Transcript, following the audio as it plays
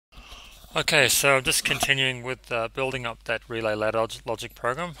Okay, so I'm just continuing with building up that relay ladder logic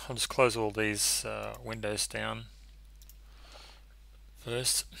program. I'll just close all these windows down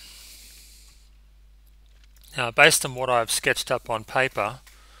first. Now, based on what I've sketched up on paper,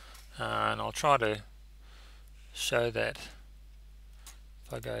 and I'll try to show that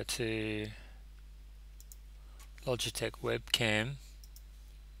if I go to Logitech webcam,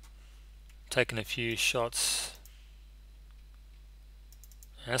 taking a few shots.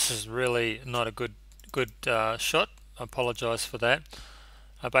 Now, this is really not a good shot. I apologize for that.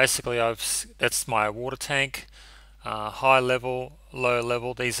 Basically, that's my water tank. High level, low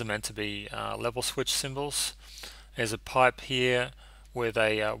level, these are meant to be level switch symbols. There's a pipe here with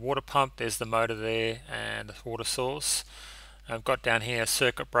a water pump, there's the motor there and the water source. I've got down here a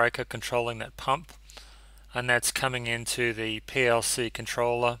circuit breaker controlling that pump, and that's coming into the PLC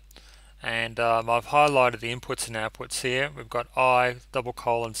controller. And I've highlighted the inputs and outputs here. We've got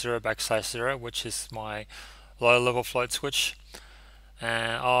I:0 which is my low level float switch,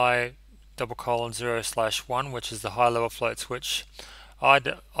 and I:0/1, which is the high level float switch.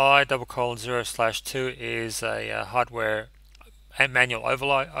 I:0/2 is a hardware and manual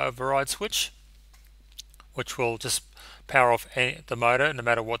override switch, which will just power off the motor no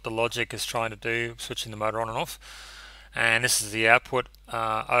matter what the logic is trying to do, switching the motor on and off. And this is the output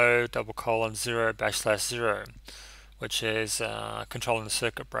O:0/0, which is controlling the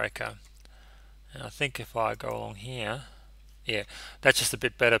circuit breaker. And I think if I go along here, yeah, that's just a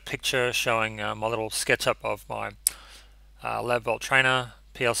bit better picture showing my little SketchUp of my Lab Volt Trainer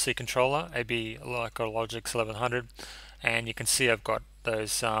PLC controller, AB MicroLogix 1100, and you can see I've got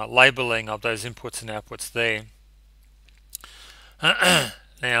those labeling of those inputs and outputs there.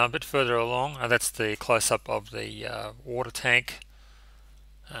 Now a bit further along, that's the close-up of the water tank.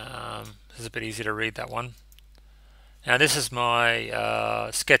 This is a bit easier to read, that one. Now this is my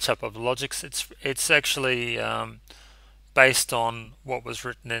SketchUp of Logix. It's actually based on what was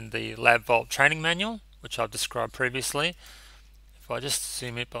written in the Lab Volt training manual, which I've described previously. If I just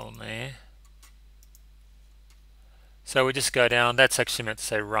zoom up on there, so we just go down, that's actually meant to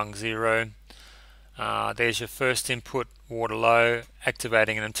say rung 0. There's your first input, water low,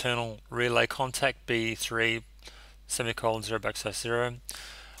 activating an internal relay contact, B3 :0/0.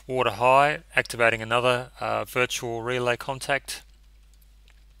 Water high, activating another virtual relay contact.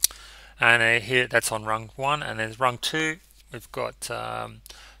 And here that's on rung 1, and there's rung 2. We've got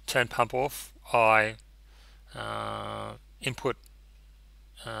turn pump off, input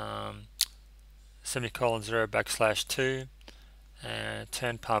 :0/2, and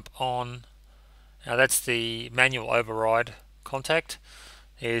turn pump on. Now that's the manual override contact.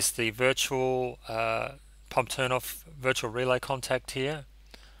 Here's the virtual pump turn off virtual relay contact here.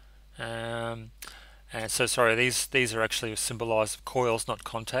 And so sorry, these are actually symbolized coils, not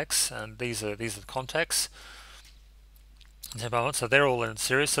contacts, and these are the contacts. So they're all in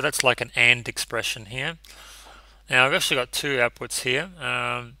series. So that's like an AND expression here. Now I've actually got two outputs here.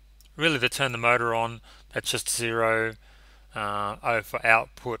 Really, to turn the motor on, that's just 0. O for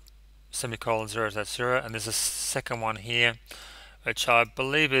output :0/0, and there's a second one here, which I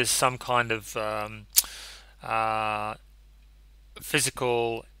believe is some kind of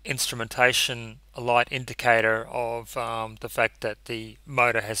physical instrumentation, a light indicator of the fact that the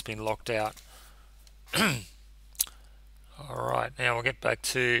motor has been locked out. Alright, now we'll get back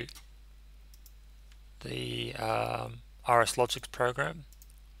to the RSLogix program.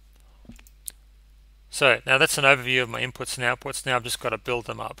 So now that's an overview of my inputs and outputs. Now I've just got to build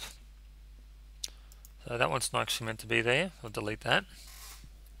them up. So that one's not actually meant to be there. I'll delete that.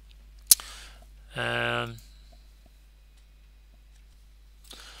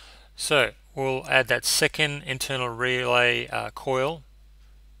 So we'll add that second internal relay coil.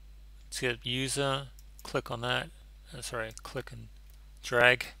 Let's get user, click on that. Click and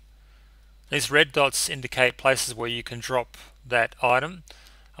drag. These red dots indicate places where you can drop that item.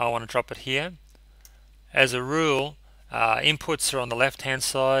 I want to drop it here. As a rule, inputs are on the left hand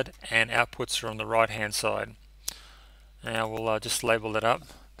side and outputs are on the right hand side. Now we'll just label it up.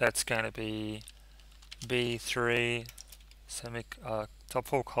 That's going to be B3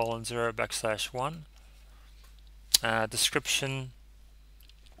 :0/1. Description,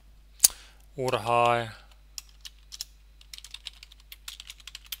 water high,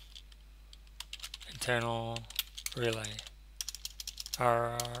 internal relay,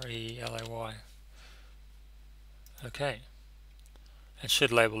 RELAY. Okay, it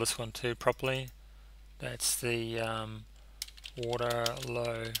should label this one too properly. That's the water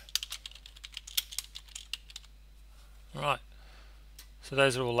low. Right, so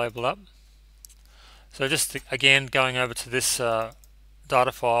those are all labeled up. So just again going over to this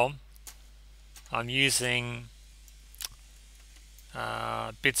data file, I'm using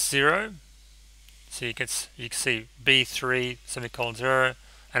bit 0, so you can see B3 semicolon 0,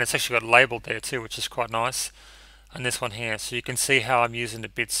 and it's actually got labeled there too, which is quite nice. And this one here, so you can see how I'm using the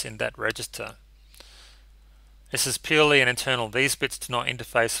bits in that register. This is purely an internal. These bits do not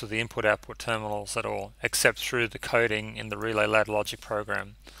interface with the input-output terminals at all, except through the coding in the relay ladder logic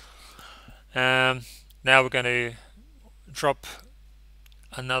program. Now we're going to drop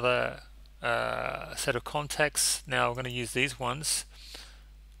another set of contacts. Now we're going to use these ones.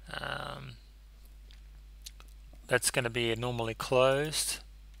 That's going to be normally closed.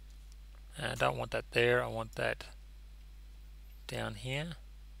 I don't want that there, I want that down here.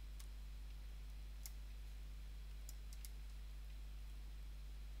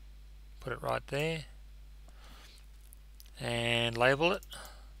 Put it right there and label it.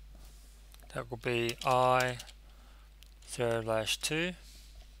 That will be I0/2.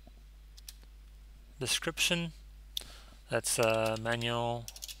 Description, that's a manual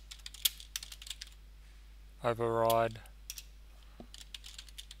override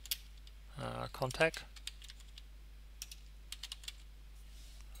contact.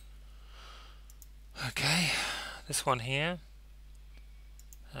 Okay, this one here.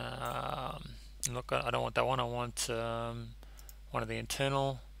 Look, I don't want that one. I want one of the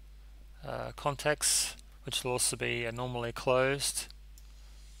internal contacts, which will also be normally closed.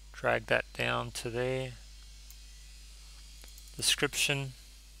 Drag that down to there. Description,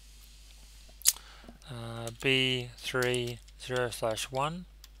 B30/1.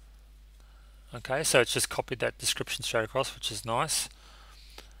 Okay, so it's just copied that description straight across, which is nice.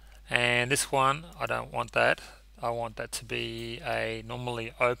 And this one, I don't want that. I want that to be a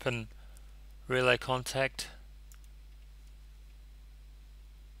normally open relay contact.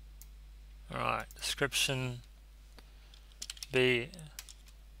 Alright, description B.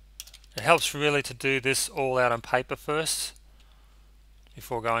 It helps really to do this all out on paper first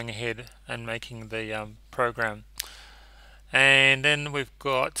before going ahead and making the program. And then we've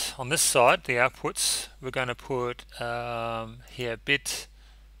got on this side the outputs. We're going to put here bit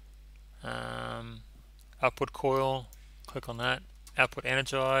output coil, click on that, output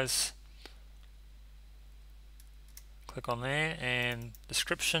energize, click on there, and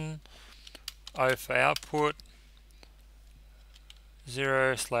description, O for output,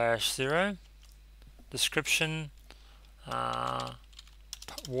 0/0, description,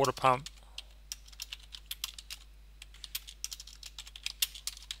 water pump,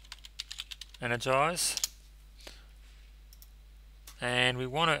 energize, and we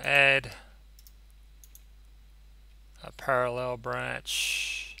want to add a parallel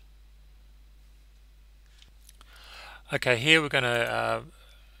branch. Okay, here we're going to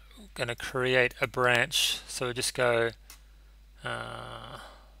create a branch. So we just go.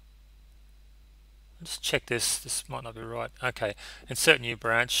 Just check this. This might not be right. Okay, insert new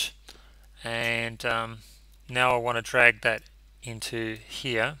branch, and now I want to drag that into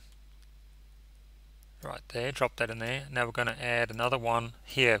here. Right there. Drop that in there. Now we're going to add another one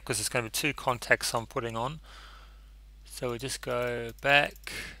here because it's going to be 2 contacts I'm putting on. So we just go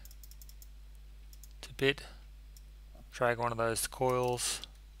back to bit, drag one of those coils,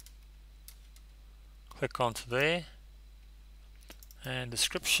 click onto there, and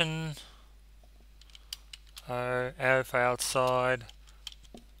description, arrow for outside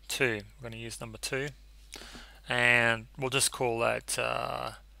 2. We're going to use number 2, and we'll just call that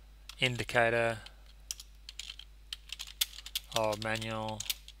indicator of manual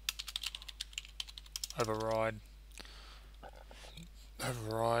override.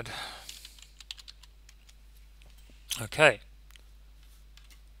 Okay.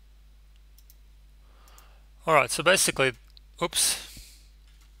 Alright, so basically, oops,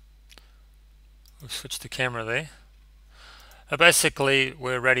 we'll switch the camera there. Basically,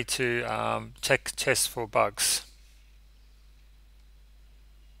 we're ready to test for bugs.